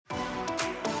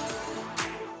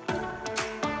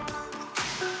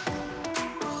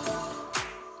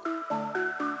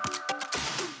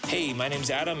Hey, my name's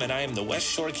Adam, and I am the West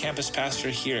Shore campus pastor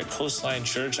here at Coastline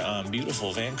Church on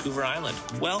beautiful Vancouver Island.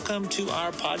 Welcome to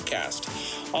our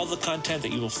podcast. All the content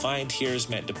that you will find here is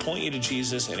meant to point you to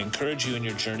Jesus and encourage you in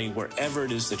your journey wherever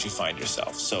it is that you find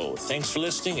yourself. So thanks for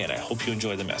listening, and I hope you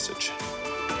enjoy the message.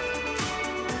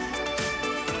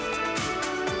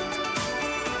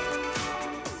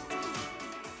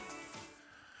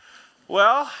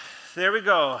 Well, there we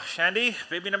go. Shandy,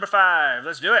 baby number 5.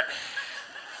 Let's do it.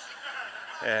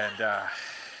 And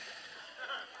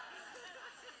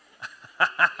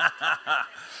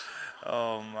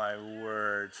oh my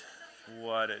word,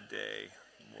 what a day,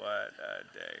 what a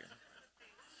day.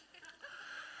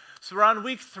 So we're on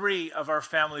week 3 of our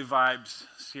Family Vibes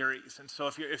series. And so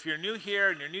if you're new here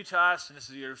and you're new to us and this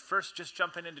is your first just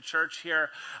jumping into church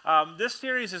here, this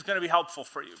series is going to be helpful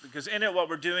for you because in it what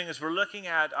we're doing is we're looking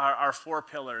at our 4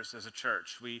 pillars as a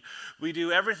church. We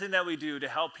do everything that we do to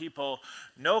help people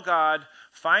know God,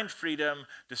 find freedom,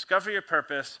 discover your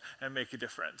purpose, and make a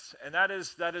difference. And that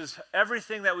is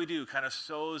everything that we do kind of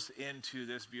sews into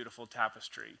this beautiful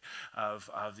tapestry of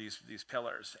these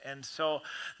pillars. And so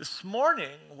this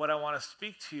morning, what I want to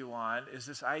speak to you on is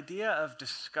this idea of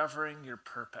discovering your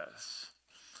purpose.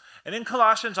 And in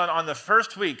Colossians, on the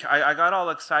first week, I got all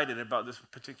excited about this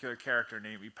particular character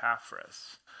named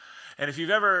Epaphras. And if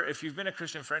you've been a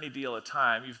Christian for any deal of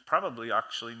time, you've probably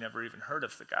actually never even heard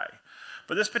of the guy.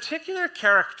 But this particular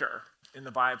character in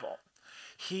the Bible,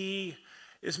 he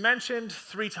is mentioned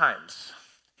 3 times.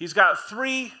 He's got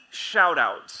 3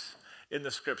 shout-outs in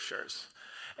the scriptures.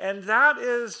 And that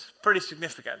is pretty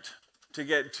significant to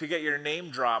get your name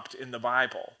dropped in the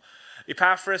Bible.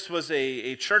 Epaphras was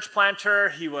a church planter.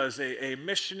 He was a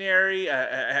missionary,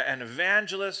 an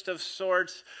evangelist of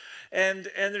sorts. And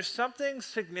there's something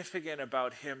significant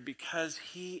about him because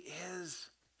he is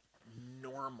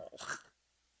normal.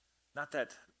 Not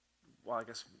that, well, I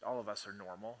guess all of us are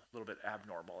normal, a little bit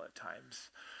abnormal at times.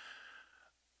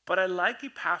 But I like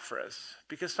Epaphras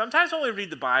because sometimes when we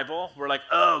read the Bible, we're like,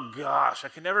 oh gosh, I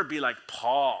can never be like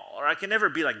Paul, or I can never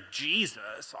be like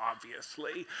Jesus,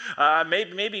 obviously.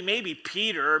 Maybe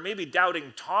Peter, or maybe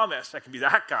doubting Thomas, I can be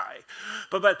that guy.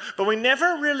 But we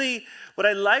never really, what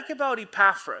I like about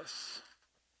Epaphras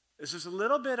is there's a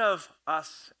little bit of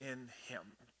us in him,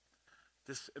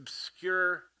 this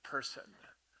obscure person.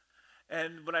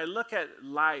 And when I look at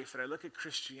life and I look at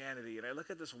Christianity and I look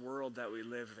at this world that we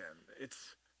live in,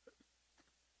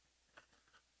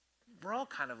 we're all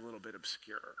kind of a little bit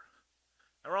obscure.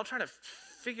 And we're all trying to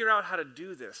figure out how to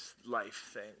do this life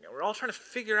thing. And we're all trying to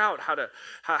figure out how to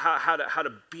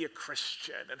be a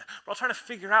Christian. And we're all trying to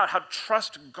figure out how to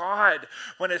trust God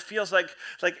when it feels like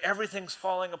everything's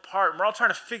falling apart. And we're all trying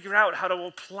to figure out how to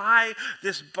apply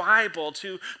this Bible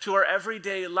to our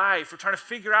everyday life. We're trying to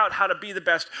figure out how to be the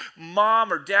best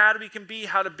mom or dad we can be,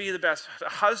 how to be the best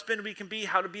husband we can be,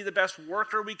 how to be the best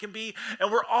worker we can be.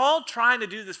 And we're all trying to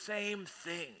do the same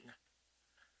thing.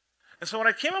 And so when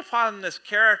I came upon this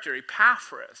character,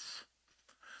 Epaphras,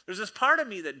 there's this part of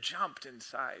me that jumped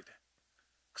inside.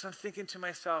 Because I'm thinking to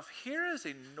myself, here is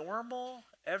a normal,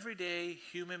 everyday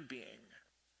human being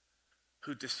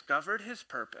who discovered his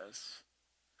purpose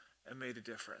and made a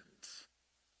difference.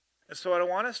 And so what I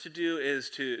want us to do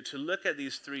is to look at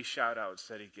these 3 shout-outs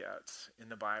that he gets in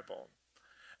the Bible.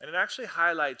 And it actually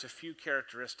highlights a few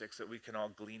characteristics that we can all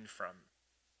glean from.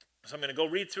 So I'm going to go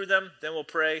read through them, then we'll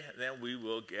pray, and then we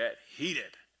will get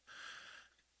heated.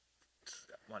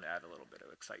 I want to add a little bit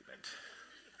of excitement.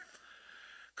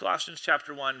 Colossians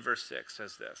chapter 1, verse 6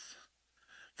 says this.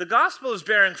 The gospel is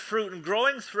bearing fruit and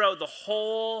growing throughout the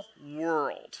whole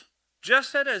world,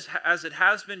 just as it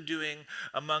has been doing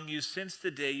among you since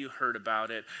the day you heard about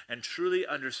it and truly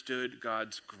understood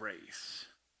God's grace.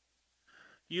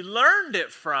 You learned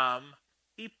it from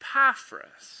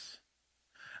Epaphras,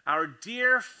 our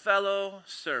dear fellow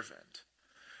servant,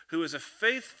 who is a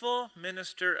faithful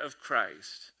minister of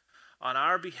Christ on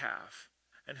our behalf,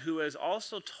 and who has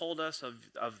also told us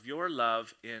of your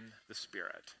love in the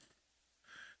Spirit.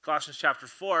 Colossians chapter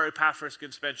 4, Epaphras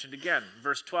gets mentioned again.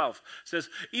 Verse 12 says,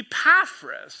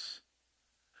 Epaphras,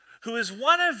 who is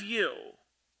one of you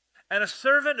and a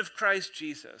servant of Christ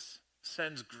Jesus,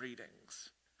 sends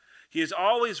greetings. He is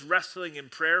always wrestling in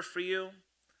prayer for you,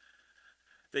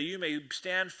 that you may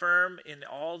stand firm in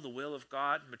all the will of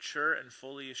God, mature and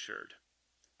fully assured.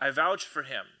 I vouch for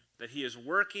him that he is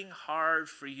working hard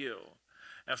for you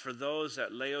and for those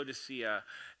at Laodicea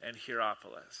and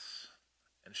Hierapolis.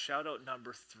 And shout out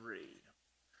number 3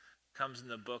 comes in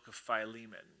the book of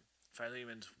Philemon.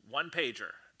 Philemon's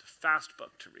 1-pager. It's a fast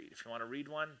book to read. If you want to read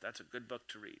one, that's a good book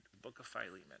to read. The book of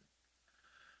Philemon.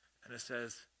 And it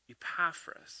says,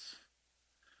 Epaphras,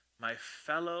 my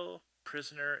fellow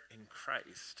prisoner in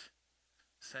Christ,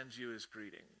 sends you his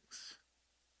greetings.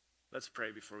 Let's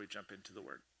pray before we jump into the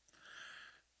word.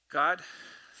 God,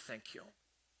 thank you.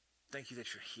 Thank you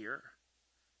that you're here.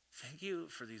 Thank you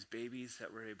for these babies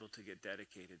that were able to get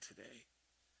dedicated today.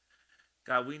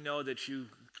 God, we know that you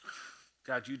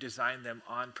designed them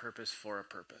on purpose for a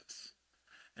purpose.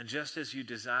 And just as you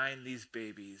designed these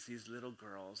babies, these little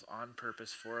girls, on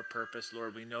purpose for a purpose,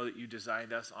 Lord, we know that you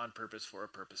designed us on purpose for a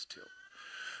purpose too.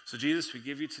 So Jesus, we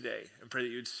give you today and pray that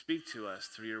you would speak to us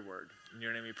through your word. In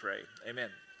your name we pray. Amen.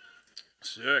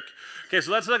 Sick. Okay,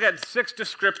 so let's look at 6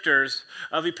 descriptors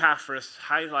of Epaphras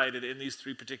highlighted in these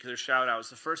 3 particular shout-outs.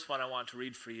 The first one I want to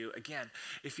read for you. Again,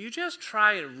 if you just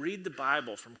try and read the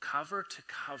Bible from cover to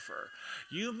cover,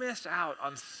 you miss out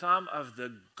on some of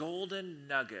the golden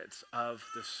nuggets of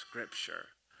the Scripture.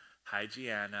 Hi,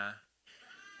 Gianna.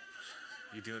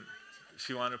 You doing?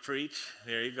 She want to preach?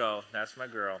 There you go. That's my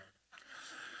girl.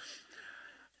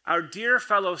 Our dear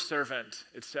fellow servant,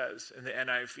 it says in the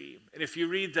NIV. And if you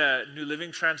read the New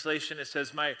Living Translation, it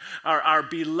says, our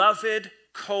beloved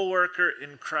co-worker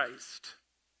in Christ.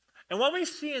 And what we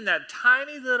see in that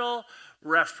tiny little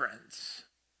reference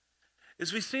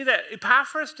is we see that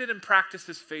Epaphras didn't practice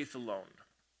his faith alone.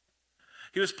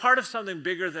 He was part of something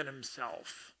bigger than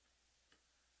himself.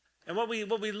 And what we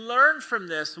learn from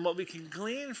this and what we can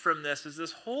glean from this is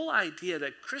this whole idea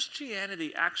that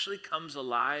Christianity actually comes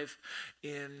alive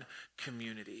in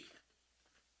community.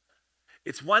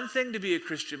 It's one thing to be a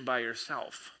Christian by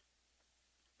yourself,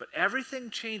 but everything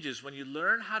changes when you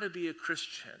learn how to be a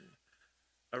Christian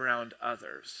around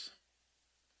others.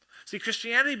 See,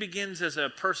 Christianity begins as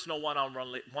a personal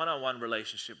one-on-one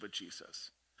relationship with Jesus.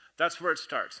 That's where it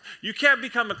starts. You can't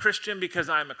become a Christian because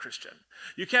I'm a Christian.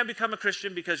 You can't become a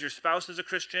Christian because your spouse is a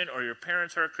Christian, or your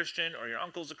parents are a Christian, or your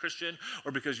uncle's a Christian,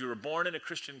 or because you were born in a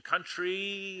Christian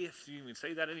country, if you even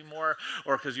say that anymore,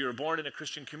 or because you were born in a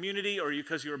Christian community, or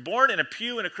because you were born in a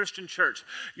pew in a Christian church.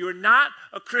 You're not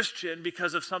a Christian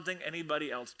because of something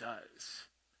anybody else does.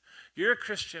 You're a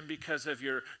Christian because of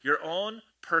your own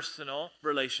personal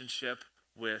relationship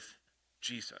with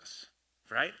Jesus,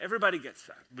 right? Everybody gets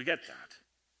that. We get that.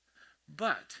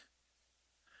 But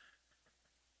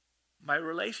my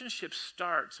relationship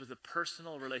starts with a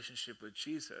personal relationship with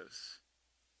Jesus,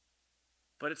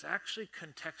 but it's actually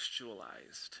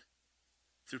contextualized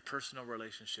through personal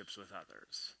relationships with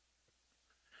others.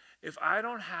 If I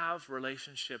don't have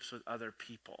relationships with other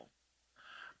people,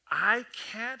 I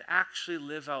can't actually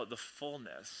live out the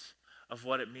fullness of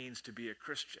what it means to be a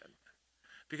Christian.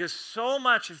 Because so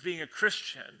much of being a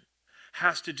Christian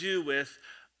has to do with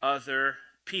other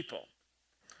people.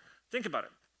 Think about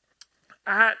it.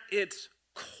 At its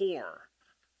core,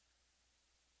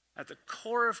 at the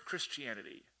core of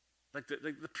Christianity, like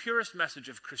the purest message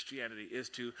of Christianity is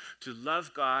to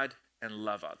love God and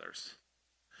love others.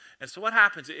 And so what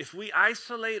happens, if we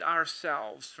isolate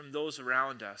ourselves from those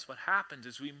around us, what happens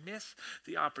is we miss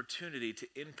the opportunity to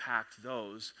impact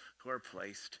those who are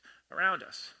placed around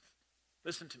us.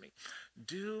 Listen to me.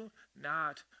 Do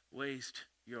not waste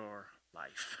your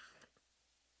life.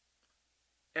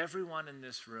 Everyone in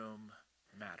this room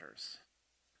matters.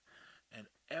 And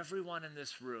everyone in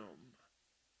this room,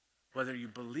 whether you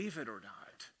believe it or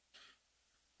not,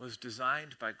 was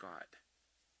designed by God.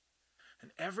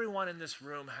 And everyone in this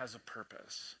room has a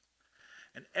purpose.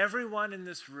 And everyone in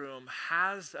this room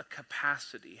has a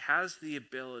capacity, has the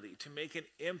ability to make an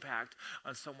impact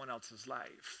on someone else's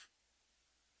life.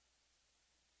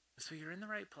 So you're in the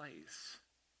right place.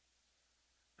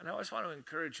 And I always want to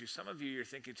encourage you. Some of you, you're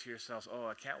thinking to yourselves, oh,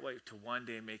 I can't wait to one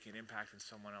day make an impact in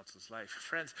someone else's life.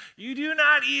 Friends, you do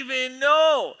not even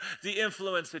know the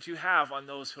influence that you have on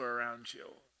those who are around you.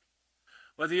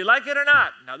 Whether you like it or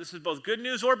not, now this is both good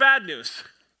news or bad news,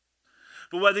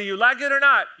 but whether you like it or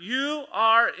not, you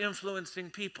are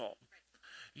influencing people.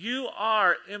 You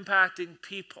are impacting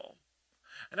people.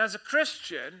 And as a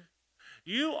Christian,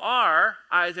 you are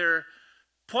either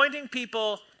pointing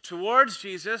people towards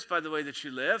Jesus by the way that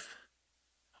you live,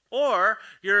 or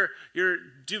you're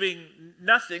doing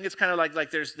nothing. It's kind of like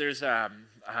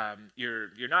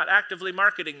you're not actively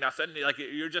marketing nothing. Like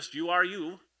you are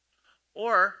you,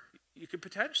 or you could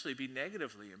potentially be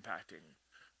negatively impacting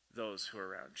those who are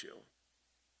around you.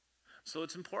 So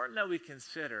it's important that we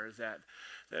consider that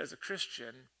as a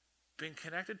Christian, being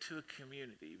connected to a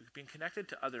community, being connected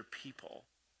to other people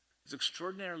is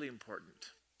extraordinarily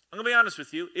important. I'm going to be honest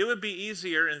with you. It would be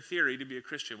easier in theory to be a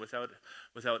Christian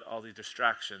without all the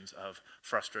distractions of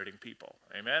frustrating people.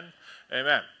 Amen?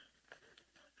 Amen.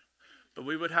 But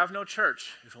we would have no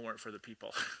church if it weren't for the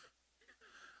people.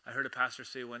 I heard a pastor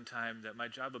say one time that my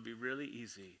job would be really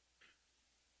easy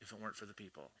if it weren't for the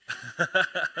people.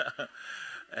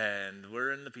 And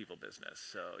we're in the people business,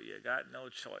 so you got no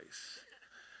choice.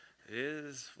 It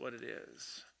is what it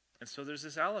is. And so there's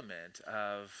this element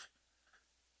of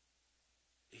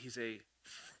he's a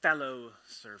fellow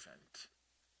servant.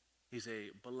 He's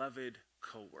a beloved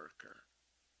co-worker.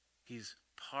 He's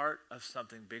part of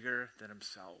something bigger than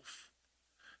himself.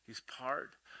 He's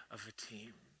part of a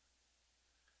team.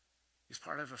 He's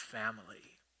part of a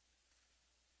family.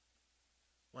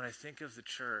 When I think of the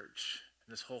church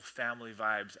and this whole family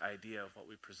vibes idea of what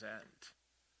we present,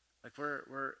 like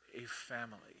we're a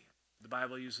family. The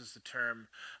Bible uses the term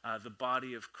the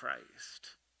body of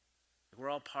Christ. We're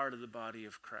all part of the body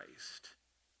of Christ.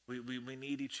 We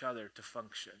need each other to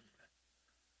function.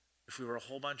 If we were a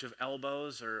whole bunch of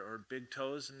elbows or big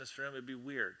toes in this room, it'd be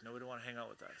weird. Nobody would want to hang out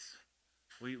with us.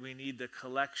 We need the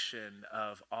collection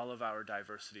of all of our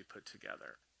diversity put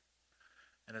together.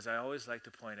 And as I always like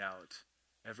to point out,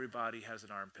 every body has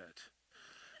an armpit.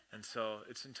 And so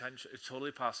it's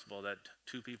totally possible that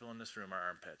two people in this room are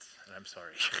armpits. And I'm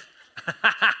sorry.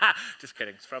 Just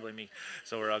kidding. It's probably me.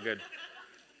 So we're all good.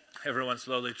 Everyone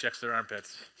slowly checks their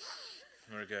armpits.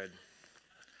 We're good.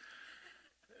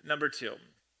 Number 2.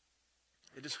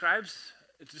 It describes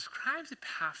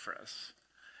Epaphras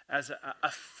as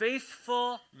a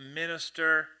faithful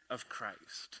minister of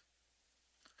Christ.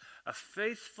 A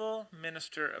faithful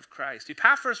minister of Christ.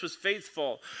 Epaphras was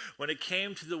faithful when it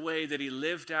came to the way that he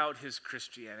lived out his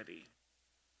Christianity.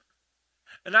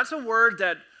 And that's a word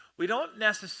that we don't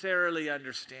necessarily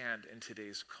understand in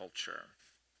today's culture.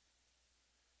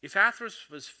 Epaphras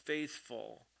was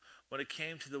faithful when it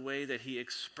came to the way that he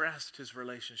expressed his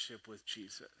relationship with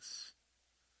Jesus.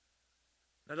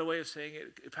 Another way of saying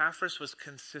it, Epaphras was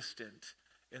consistent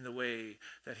in the way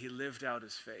that he lived out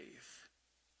his faith.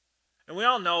 And we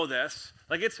all know this.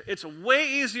 Like it's way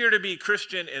easier to be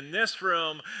Christian in this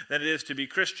room than it is to be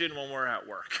Christian when we're at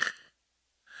work.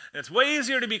 And it's way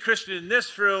easier to be Christian in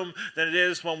this room than it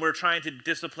is when we're trying to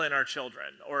discipline our children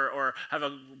or have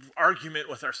an argument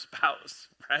with our spouse,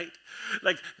 right?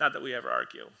 Like, not that we ever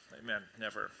argue. Amen.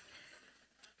 Never.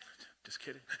 Just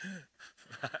kidding.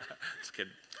 Just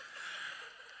kidding.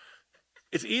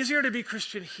 It's easier to be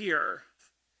Christian here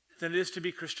than it is to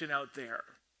be Christian out there.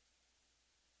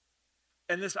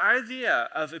 And this idea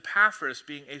of Epaphras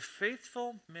being a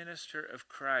faithful minister of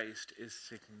Christ is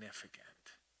significant.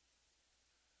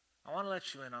 I want to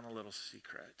let you in on a little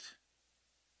secret.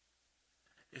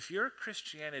 If your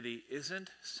Christianity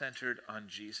isn't centered on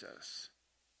Jesus,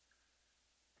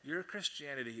 your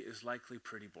Christianity is likely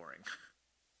pretty boring.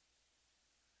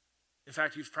 In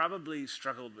fact, you've probably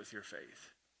struggled with your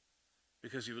faith.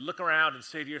 Because you would look around and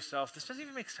say to yourself, this doesn't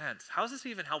even make sense. How is this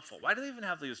even helpful? Why do they even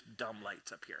have these dumb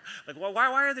lights up here? Like, why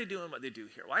are they doing what they do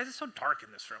here? Why is it so dark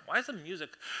in this room? Why is the music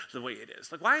the way it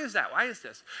is? Like, why is that? Why is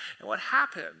this? And what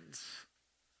happens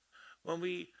when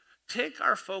we take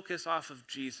our focus off of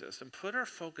Jesus and put our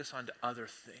focus onto other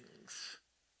things,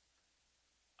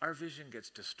 our vision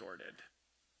gets distorted.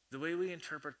 The way we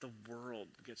interpret the world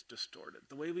gets distorted.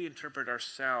 The way we interpret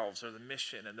ourselves or the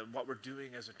mission and what we're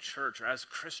doing as a church or as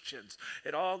Christians,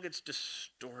 it all gets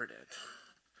distorted.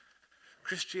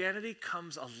 Christianity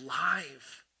comes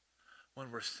alive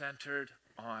when we're centered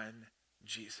on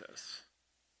Jesus.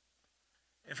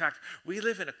 In fact, we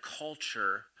live in a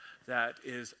culture that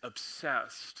is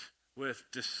obsessed with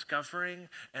discovering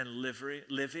and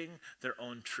living their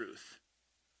own truth.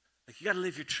 Like, you got to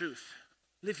live your truth.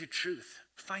 Live your truth.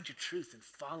 Find your truth and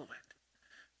follow it.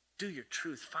 Do your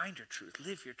truth. Find your truth.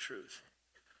 Live your truth.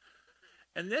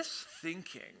 And this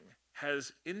thinking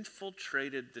has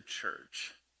infiltrated the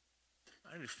church.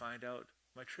 I need to find out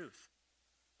my truth.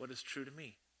 What is true to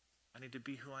me? I need to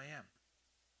be who I am.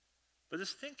 But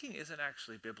this thinking isn't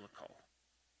actually biblical.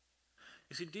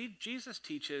 You see, Jesus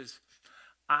teaches,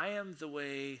 I am the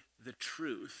way, the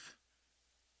truth,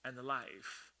 and the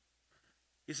life.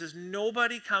 He says,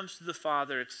 nobody comes to the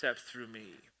Father except through me.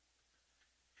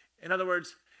 In other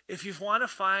words, if you want to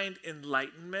find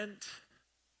enlightenment,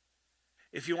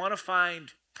 if you want to find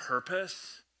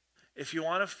purpose, if you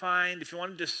want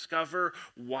to discover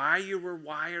why you were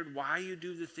wired, why you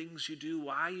do the things you do,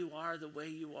 why you are the way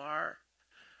you are,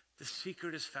 the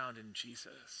secret is found in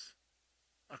Jesus.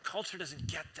 Our culture doesn't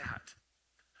get that.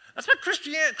 That's why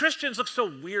Christians look so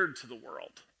weird to the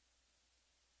world.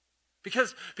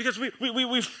 Because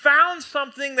we found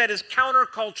something that is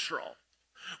countercultural.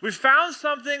 We found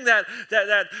something that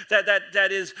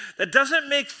doesn't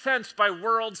make sense by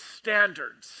world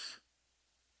standards.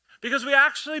 Because we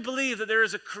actually believe that there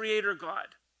is a creator God.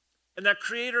 And that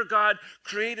creator God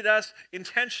created us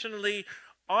intentionally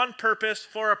on purpose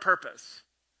for a purpose.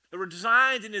 That we're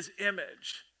designed in his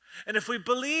image. And if we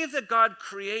believe that God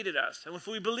created us, and if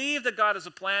we believe that God has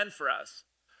a plan for us,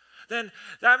 then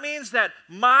that means that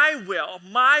my will,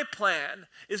 my plan,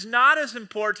 is not as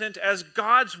important as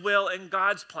God's will and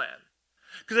God's plan.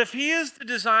 Because if he is the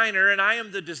designer and I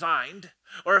am the designed,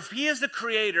 or if he is the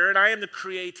creator and I am the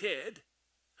created,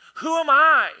 who am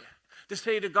I to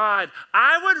say to God,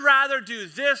 I would rather do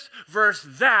this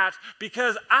versus that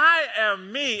because I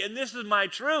am me and this is my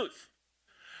truth?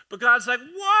 But God's like,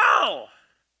 whoa,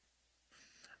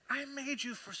 I made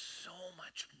you for so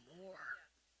much more.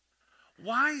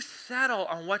 Why settle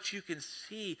on what you can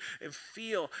see and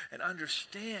feel and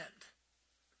understand?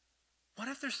 What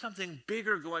if there's something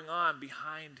bigger going on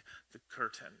behind the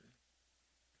curtain?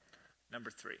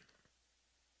 Number 3.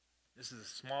 This is a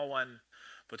small one,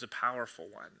 but it's a powerful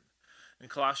one. In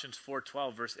Colossians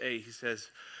 4:12, verse 8, he says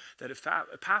that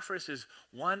Epaphras is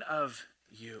one of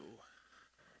you.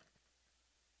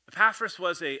 Epaphras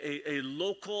was a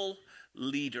local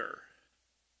leader.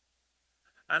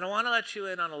 And I want to let you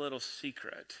in on a little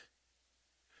secret.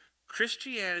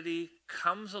 Christianity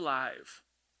comes alive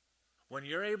when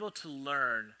you're able to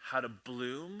learn how to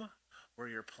bloom where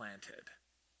you're planted.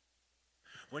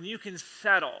 When you can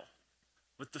settle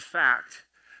with the fact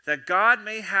that God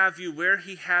may have you where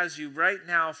he has you right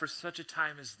now for such a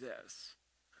time as this.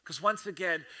 Because once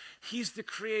again, he's the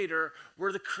creator,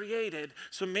 we're the created.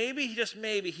 So maybe, just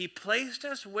maybe, he placed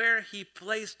us where he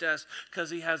placed us because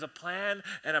he has a plan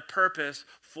and a purpose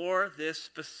for this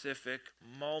specific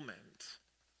moment.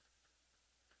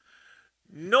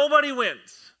 Nobody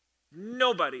wins.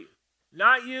 Nobody.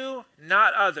 Not you,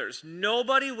 not others.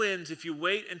 Nobody wins if you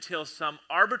wait until some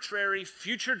arbitrary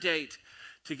future date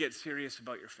to get serious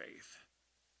about your faith.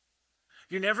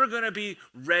 You're never going to be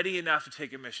ready enough to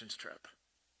take a missions trip.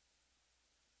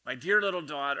 My dear little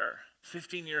daughter,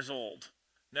 15 years old,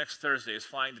 next Thursday is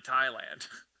flying to Thailand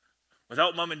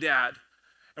without mom and dad.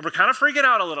 And we're kind of freaking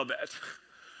out a little bit,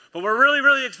 but we're really,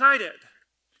 really excited.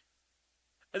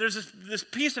 And there's this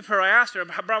piece of her, I asked her,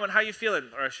 Browett, how are you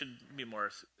feeling? Or I should be more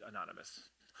anonymous.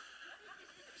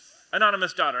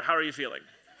 Anonymous daughter, how are you feeling?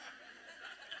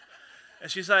 And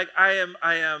she's like, I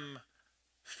am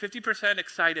 50%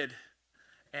 excited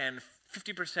and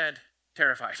 50%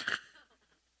 terrified.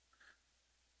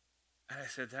 And I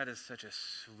said, that is such a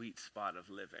sweet spot of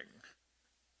living.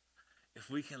 If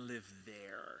we can live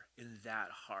there, in that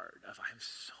heart of I'm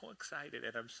so excited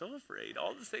and I'm so afraid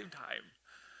all at the same time,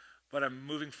 but I'm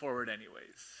moving forward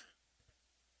anyways.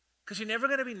 Because you're never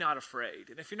going to be not afraid.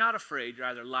 And if you're not afraid, you're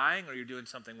either lying or you're doing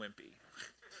something wimpy.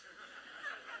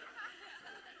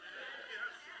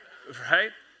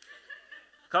 Right?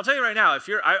 I'll tell you right now,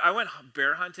 I went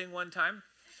bear hunting one time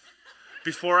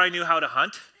before I knew how to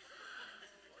hunt.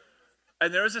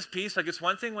 And there was this piece, like it's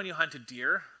one thing when you hunt a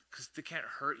deer, because they can't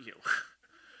hurt you.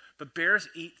 But bears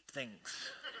eat things.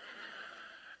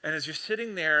 And as you're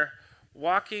sitting there,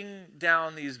 walking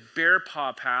down these bear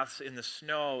paw paths in the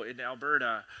snow in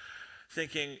Alberta,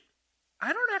 thinking,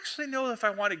 I don't actually know if I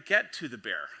want to get to the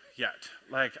bear yet.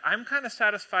 Like, I'm kind of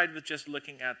satisfied with just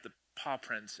looking at the paw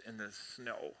prints in the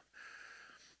snow.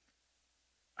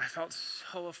 I felt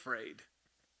so afraid,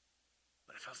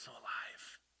 but I felt so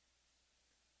alive.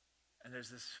 And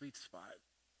there's this sweet spot.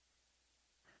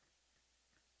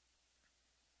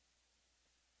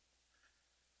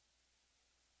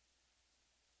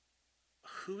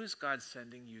 Who is God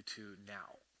sending you to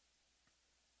now?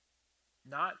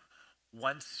 Not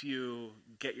once you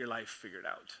get your life figured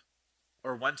out,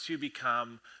 or once you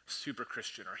become super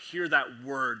Christian, or hear that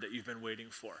word that you've been waiting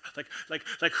for.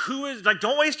 Like who is, like,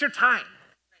 don't waste your time.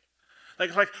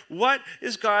 Like what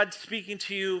is God speaking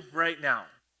to you right now?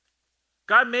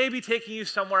 God may be taking you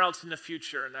somewhere else in the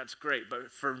future, and that's great.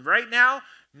 But for right now,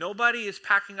 nobody is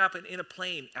packing up and in a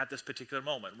plane at this particular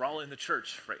moment. We're all in the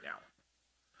church right now.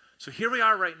 So here we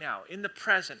are right now, in the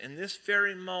present, in this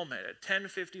very moment, at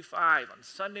 10:55 on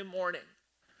Sunday morning.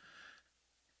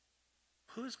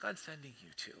 Who is God sending you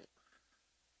to?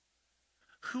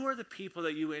 Who are the people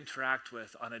that you interact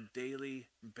with on a daily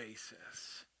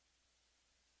basis?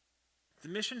 The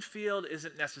mission field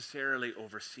isn't necessarily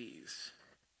overseas.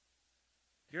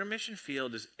 Your mission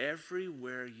field is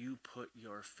everywhere you put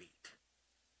your feet.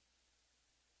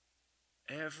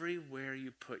 Everywhere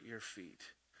you put your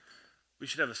feet. We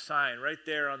should have a sign right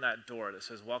there on that door that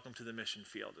says, welcome to the mission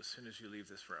field as soon as you leave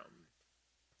this room.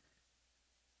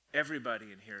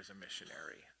 Everybody in here is a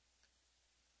missionary.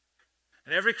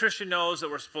 And every Christian knows that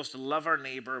we're supposed to love our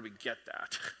neighbor. We get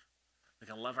that. We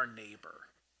can love our neighbor.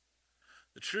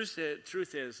 The truth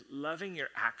is, loving your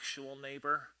actual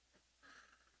neighbor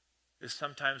is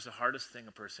sometimes the hardest thing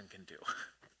a person can do.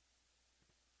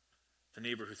 The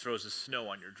neighbor who throws the snow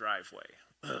on your driveway,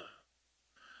 Ugh.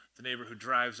 The neighbor who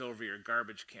drives over your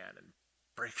garbage can and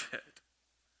breaks it.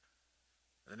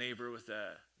 The neighbor with the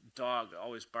dog that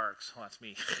always barks. Oh, that's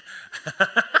me.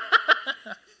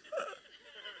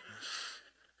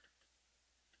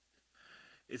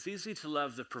 It's easy to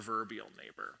love the proverbial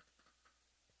neighbor.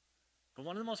 But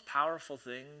one of the most powerful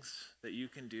things that you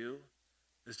can do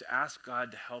is to ask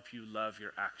God to help you love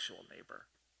your actual neighbor,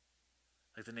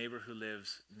 like the neighbor who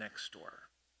lives next door.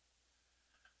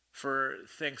 For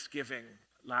Thanksgiving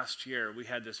last year, we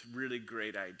had this really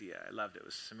great idea. I loved it. It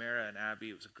was Samara and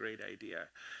Abby. It was a great idea.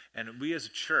 And we as a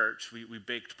church, we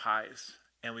baked pies.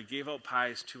 And we gave out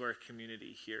pies to our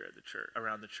community here at the church,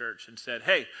 around the church, and said,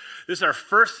 hey, this is our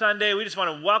first Sunday. We just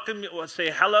want to welcome you, say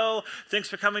hello. Thanks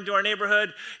for coming to our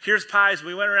neighborhood. Here's pies.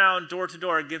 We went around door to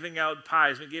door giving out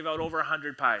pies. We gave out over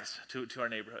 100 pies to our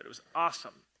neighborhood. It was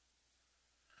awesome.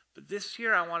 But this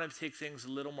year, I want to take things a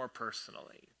little more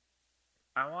personally.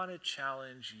 I want to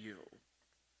challenge you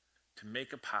to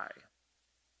make a pie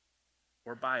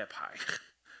or buy a pie,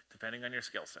 depending on your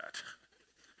skill set,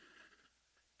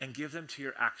 and give them to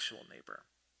your actual neighbor,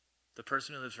 the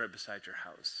person who lives right beside your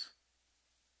house.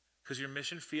 Because your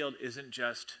mission field isn't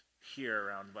just here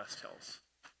around West Hills.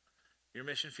 Your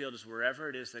mission field is wherever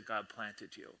it is that God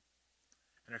planted you.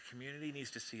 And our community needs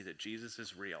to see that Jesus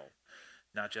is real,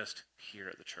 not just here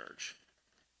at the church.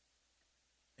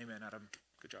 Amen, Adam.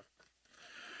 Good job.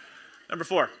 Number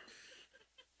 4. It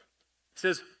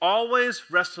says,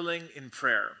 always wrestling in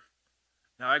prayer.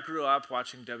 Now, I grew up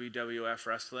watching WWF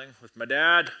wrestling with my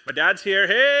dad. My dad's here.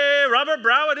 Hey, Robert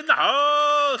Browett in the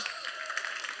house.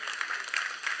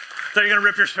 Thought you were going to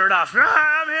rip your shirt off.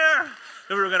 I'm here. If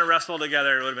we were going to wrestle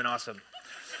together, it would have been awesome.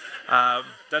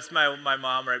 That's my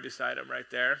mom right beside him right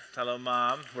there. Hello,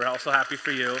 Mom. We're also happy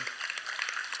for you.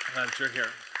 Glad that you're here.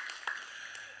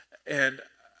 And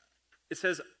it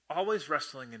says, always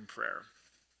wrestling in prayer.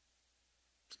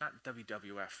 It's not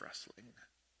WWF wrestling.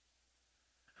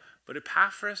 But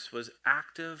Epaphras was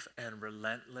active and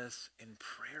relentless in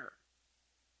prayer.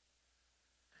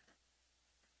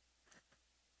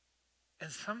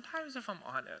 And sometimes, if I'm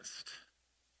honest,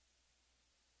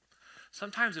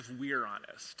 sometimes if we're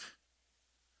honest,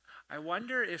 I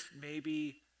wonder if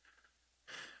maybe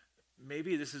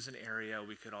this is an area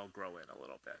we could all grow in a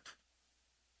little bit.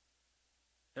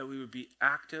 That we would be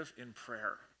active in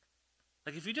prayer.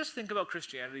 Like if you just think about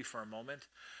Christianity for a moment,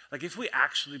 like if we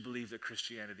actually believe that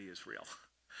Christianity is real,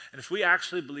 and if we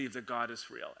actually believe that God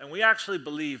is real, and we actually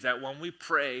believe that when we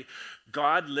pray,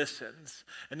 God listens,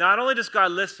 and not only does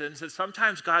God listen, that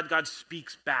sometimes God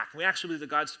speaks back. We actually believe that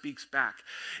God speaks back.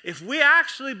 If we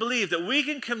actually believe that we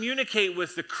can communicate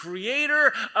with the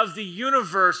creator of the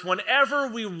universe whenever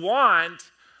we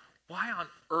want, why on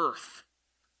earth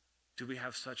do we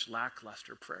have such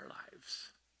lackluster prayer lives?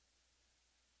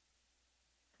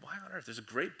 Why on earth? There's a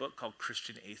great book called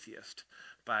Christian Atheist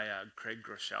by Craig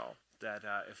Groeschel that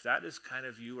if that is kind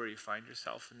of you where you find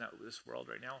yourself in this world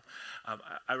right now,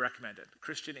 I recommend it.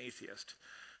 Christian Atheist,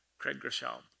 Craig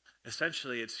Groeschel.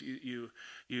 Essentially, it's you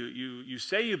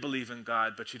say you believe in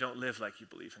God, but you don't live like you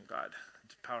believe in God.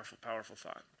 It's a powerful, powerful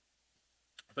thought.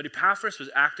 But Epaphras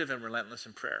was active and relentless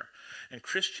in prayer. And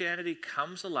Christianity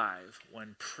comes alive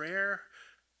when prayer,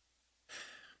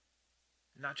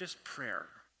 not just prayer,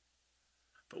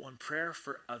 but when prayer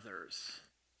for others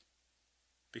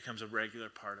becomes a regular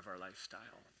part of our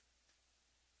lifestyle.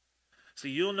 So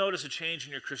you'll notice a change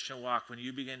in your Christian walk when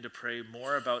you begin to pray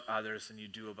more about others than you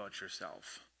do about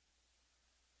yourself.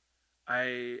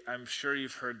 I'm sure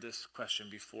you've heard this question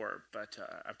before, but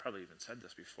I've probably even said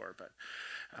this before, but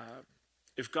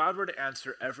if God were to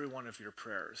answer every one of your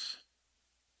prayers,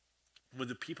 would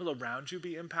the people around you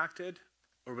be impacted,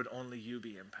 or would only you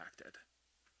be impacted?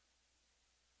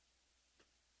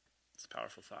 It's a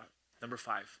powerful thought. Number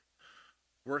 5,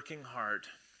 working hard.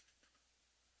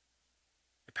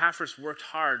 Epaphras worked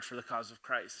hard for the cause of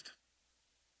Christ.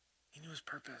 He knew his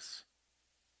purpose.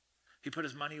 He put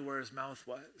his money where his mouth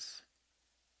was.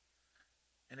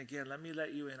 And again, let me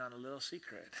let you in on a little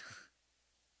secret.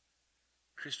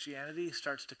 Christianity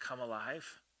starts to come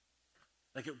alive.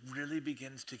 Like it really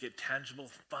begins to get tangible,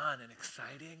 fun, and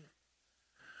exciting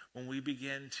when we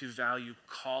begin to value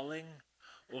calling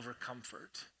over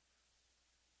comfort.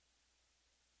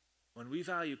 When we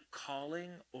value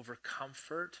calling over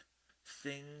comfort,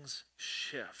 things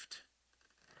shift.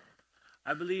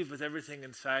 I believe with everything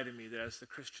inside of me that as the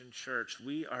Christian church,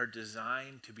 we are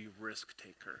designed to be risk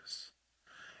takers,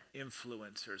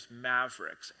 influencers,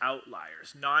 mavericks,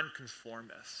 outliers,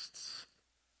 nonconformists.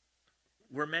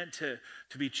 We're meant to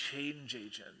be change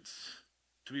agents,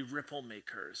 to be ripple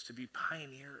makers, to be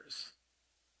pioneers.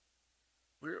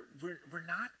 We're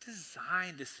not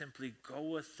designed to simply go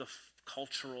with the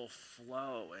cultural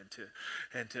flow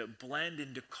and to blend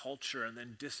into culture and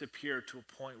then disappear to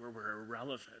a point where we're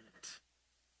irrelevant.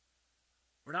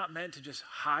 We're not meant to just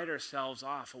hide ourselves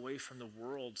off away from the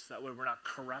world so that way we're not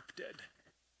corrupted.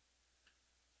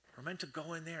 We're meant to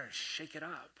go in there and shake it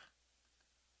up.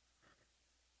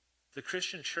 The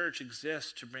Christian church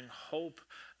exists to bring hope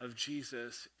of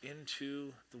Jesus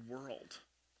into the world.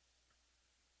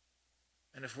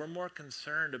 And if we're more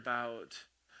concerned about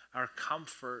our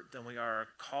comfort than we are our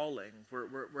calling,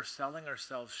 we're selling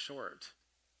ourselves short.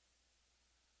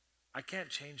 I can't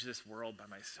change this world by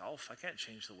myself. I can't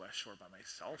change the West Shore by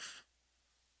myself.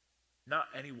 Not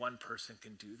any one person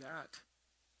can do that.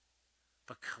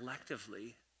 But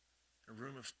collectively, a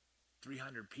room of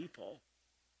 300 people,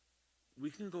 we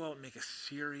can go out and make a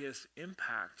serious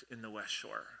impact in the West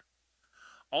Shore.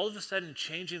 All of a sudden,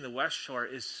 changing the West Shore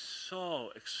is so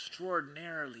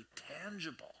extraordinarily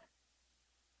tangible.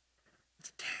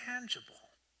 It's tangible.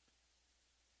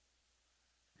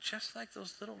 Just like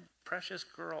those little precious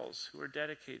girls who are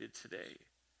dedicated today.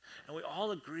 And we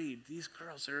all agreed these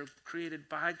girls are created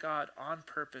by God on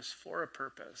purpose, for a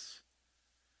purpose.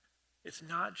 It's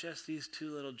not just these two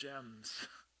little gems.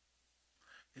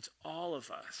 It's all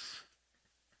of us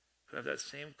who have that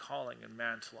same calling and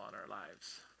mantle on our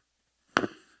lives.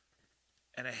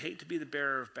 And I hate to be the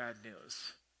bearer of bad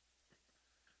news,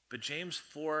 but James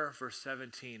 4, verse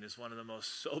 17 is one of the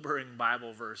most sobering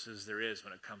Bible verses there is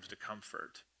when it comes to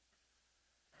comfort.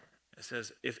 It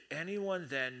says, if anyone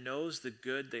then knows the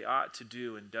good they ought to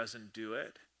do and doesn't do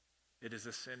it, it is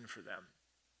a sin for them.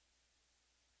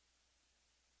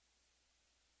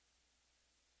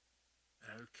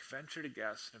 And I would venture to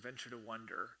guess, and I venture to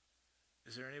wonder,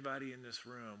 is there anybody in this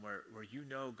room where you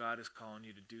know God is calling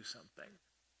you to do something?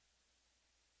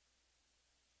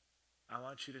 I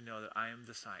want you to know that I am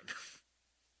the sign.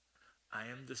 I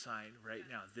am the sign right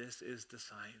now. This is the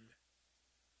sign.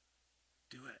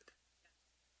 Do it.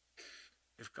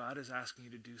 If God is asking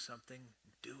you to do something,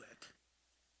 do it.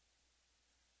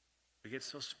 We get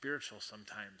so spiritual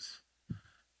sometimes.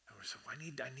 And we're so, I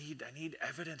need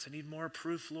evidence. I need more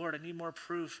proof, Lord. I need more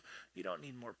proof. You don't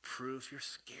need more proof. You're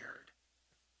scared.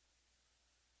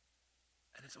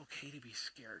 And it's okay to be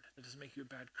scared. That doesn't make you a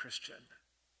bad Christian.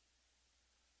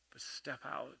 But step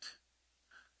out.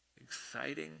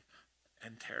 Exciting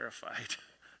and terrified.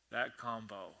 That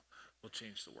combo will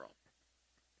change the world.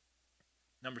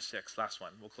 Number 6, last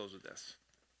one. We'll close with this.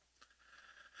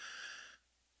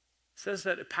 It says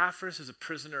that Epaphras is a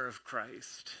prisoner of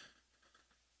Christ.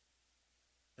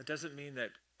 That doesn't mean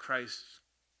that Christ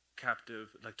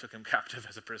took him captive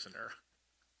as a prisoner.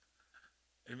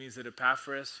 It means that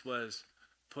Epaphras was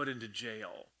put into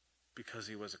jail because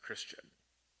he was a Christian.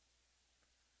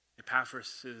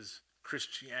 Epaphras'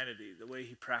 Christianity, the way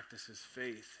he practices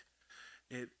faith,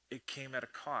 it came at a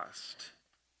cost.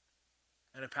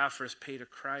 And Epaphras paid a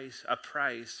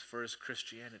price for his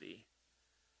Christianity.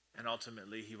 And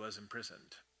ultimately, he was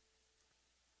imprisoned.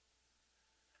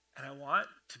 And I want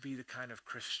to be the kind of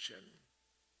Christian,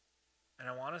 and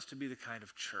I want us to be the kind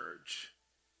of church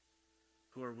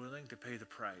who are willing to pay the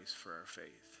price for our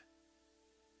faith.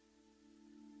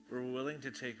 We're willing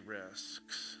to take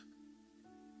risks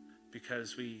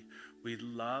because we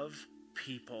love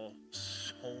people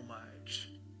so much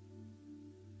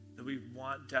that we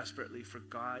want desperately for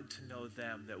God to know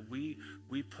them, that we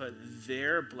put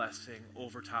their blessing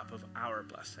over top of our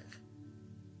blessing.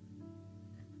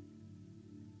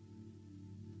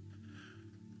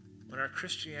 When our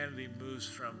Christianity moves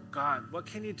from, God, what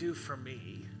can you do for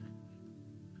me?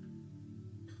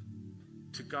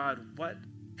 To God, what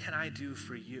can I do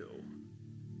for you?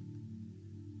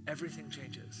 Everything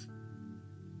changes.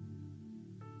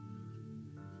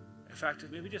 In fact,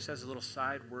 maybe just as a little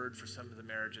side word for some of the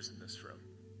marriages in this room.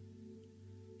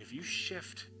 If you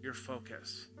shift your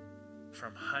focus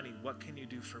from, honey, what can you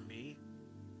do for me?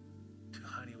 To,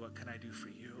 honey, what can I do for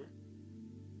you?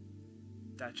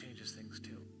 That changes things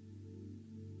too.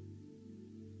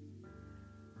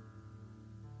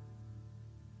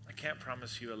 I can't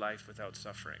promise you a life without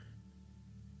suffering.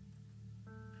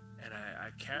 And I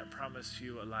can't promise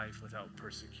you a life without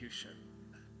persecution.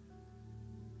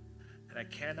 And I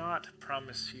cannot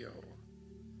promise you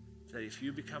that if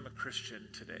you become a Christian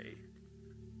today,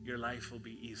 your life will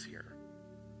be easier.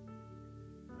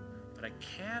 But I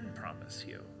can promise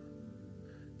you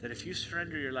that if you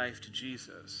surrender your life to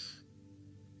Jesus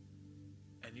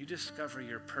and you discover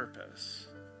your purpose,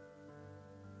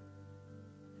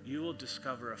 you will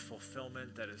discover a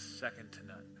fulfillment that is second to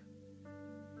none.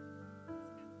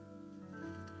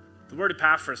 The word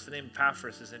Epaphras, the name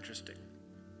Epaphras, is interesting.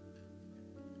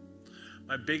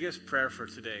 My biggest prayer for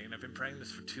today, and I've been praying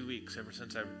this for 2 weeks ever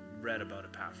since I read about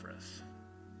Epaphras.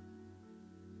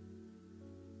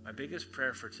 My biggest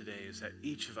prayer for today is that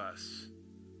each of us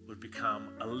would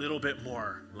become a little bit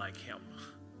more like him.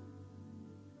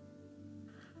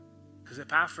 Because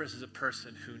Epaphras is a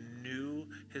person who knew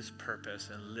his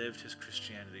purpose and lived his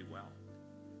Christianity well.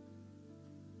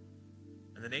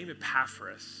 And the name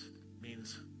Epaphras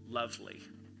means lovely.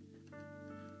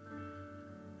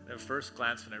 And at first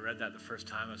glance, when I read that the first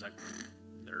time, I was like,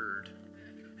 nerd.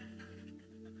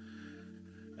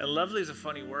 And lovely is a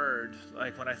funny word.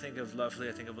 Like when I think of lovely,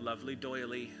 I think of a lovely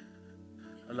doily,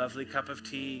 a lovely cup of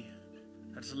tea.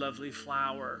 That's a lovely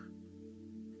flower.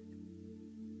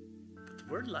 But the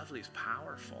word lovely is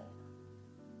powerful.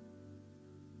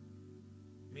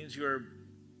 It means you're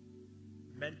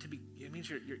meant to be, it means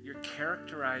you're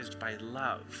characterized by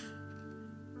love.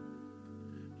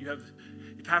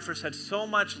 Epaphras had so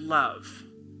much love.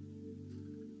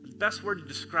 The best word to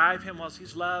describe him was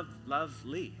he's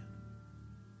lovely.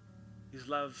 He's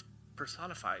love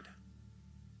personified.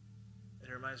 And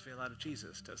it reminds me a lot of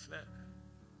Jesus, doesn't it?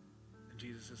 And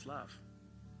Jesus is love.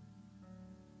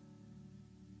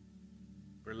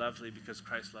 We're lovely because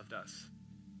Christ loved us.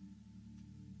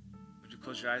 Would you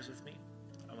close your eyes with me?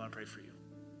 I want to pray for you.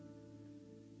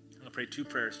 I'm going to pray 2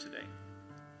 prayers today.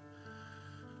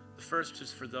 The first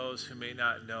is for those who may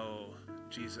not know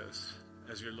Jesus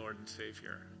as your Lord and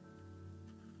Savior,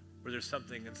 where there's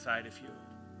something inside of you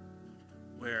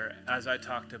where, as I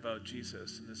talked about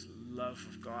Jesus and this love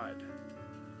of God,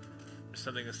 there's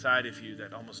something inside of you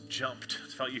that almost jumped.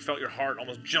 You felt your heart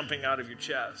almost jumping out of your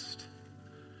chest.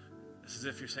 It's as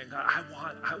if you're saying, God, I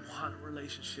want a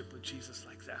relationship with Jesus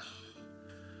like that.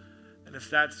 And if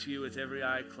that's you, with every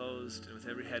eye closed and with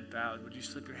every head bowed, would you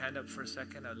slip your hand up for a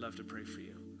second? I'd love to pray for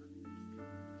you.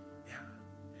 Yeah.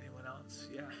 Anyone else?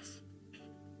 Yes.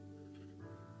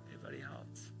 Anybody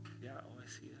else? Yeah. Oh, I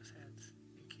see those hands.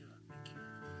 Thank you. Thank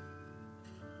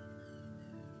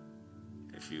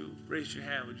you. If you raised your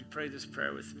hand, would you pray this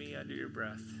prayer with me under your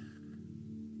breath?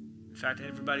 In fact,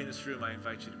 everybody in this room, I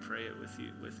invite you to pray it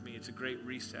with me. It's a great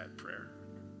reset prayer.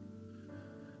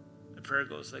 The prayer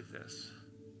goes like this.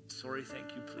 Sorry,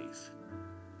 thank you, please.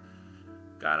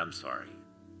 God, I'm sorry.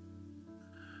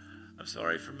 I'm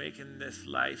sorry for making this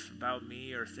life about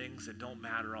me or things that don't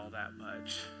matter all that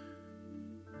much.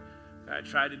 God, I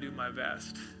tried to do my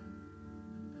best.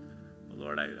 But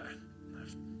Lord,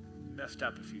 I've messed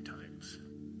up a few times.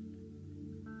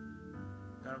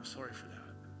 God, I'm sorry for that.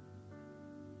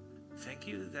 Thank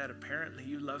you that apparently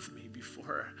you loved me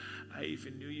before I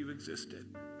even knew you existed.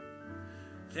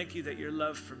 Thank you that your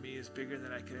love for me is bigger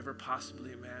than I could ever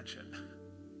possibly imagine.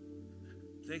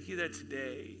 Thank you that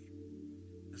today,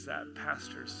 as that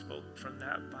pastor spoke from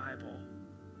that Bible,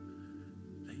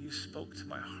 that you spoke to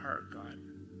my heart, God.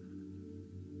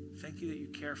 Thank you that you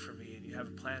care for me and you have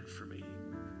a plan for me.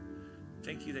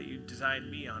 Thank you that you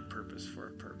designed me on purpose for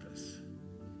a purpose.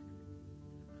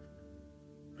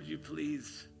 Would you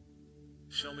please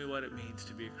show me what it means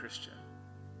to be a Christian?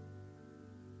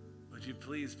 Would you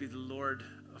please be the Lord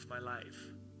of my life?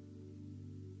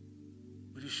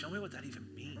 Would you show me what that even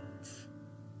means?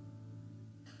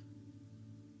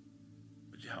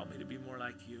 Would you help me to be more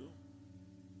like you?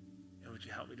 And would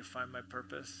you help me to find my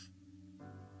purpose?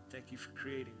 Thank you for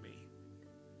creating me.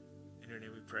 In your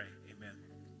name we pray. Amen.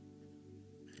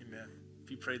 Amen.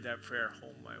 If you prayed that prayer,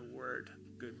 oh my word,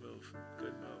 good move.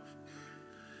 Good move.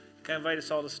 Can I invite us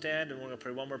all to stand, and we're going to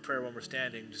pray one more prayer when we're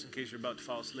standing, just in case you're about to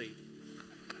fall asleep.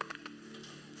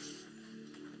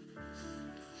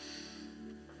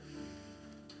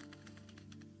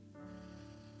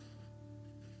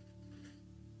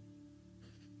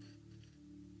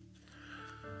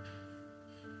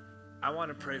 I want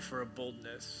to pray for a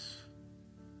boldness,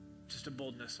 just a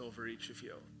boldness over each of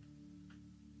you.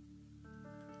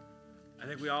 I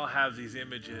think we all have these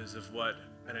images of what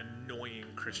an annoying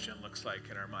Christian looks like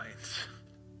in our minds.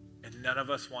 And none of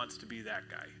us wants to be that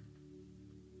guy.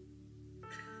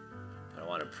 But I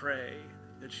want to pray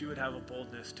that you would have a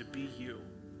boldness to be you.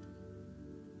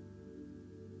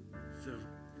 The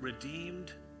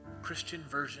redeemed Christian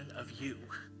version of you.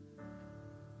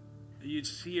 That you'd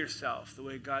see yourself the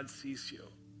way God sees you.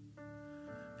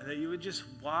 And that you would just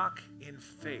walk in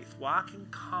faith, walk in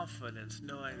confidence,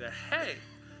 knowing that, hey,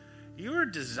 you were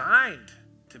designed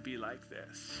to be like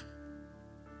this.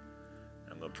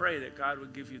 And I'm going to pray that God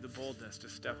would give you the boldness to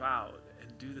step out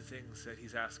and do the things that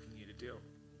he's asking you to do.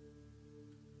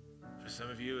 For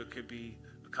some of you, it could be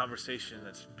a conversation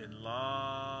that's been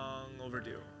long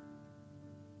overdue.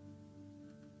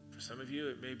 For some of you,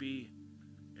 it may be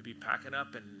packing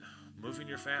up and moving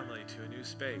your family to a new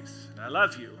space. And I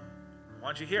love you, I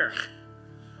want you here,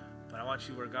 but I want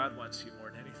you where God wants you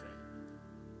more than anything.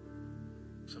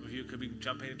 Some of you could be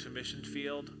jumping into a mission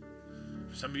field.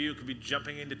 Some of you could be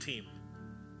jumping into team.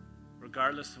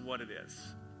 Regardless of what it is,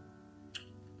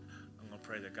 I'm going to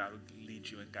pray that God would lead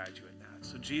you and guide you in that.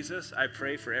 So Jesus, I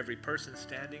pray for every person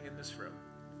standing in this room.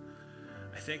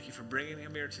 I thank you for bringing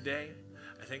them here today.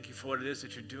 I thank you for what it is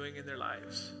that you're doing in their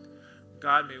lives.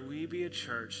 God, may we be a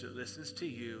church that listens to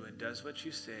you and does what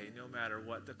you say, no matter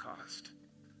what the cost.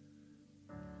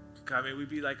 God, may we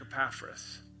be like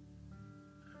Epaphras,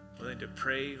 willing to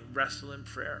pray, wrestle in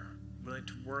prayer, willing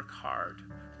to work hard,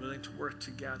 willing to work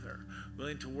together,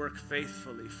 willing to work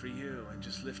faithfully for you and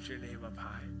just lift your name up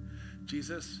high.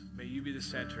 Jesus, may you be the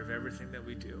center of everything that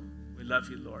we do. We love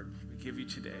you, Lord. We give you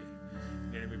today.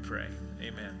 In your name we pray.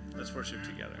 Amen. Let's worship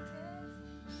together.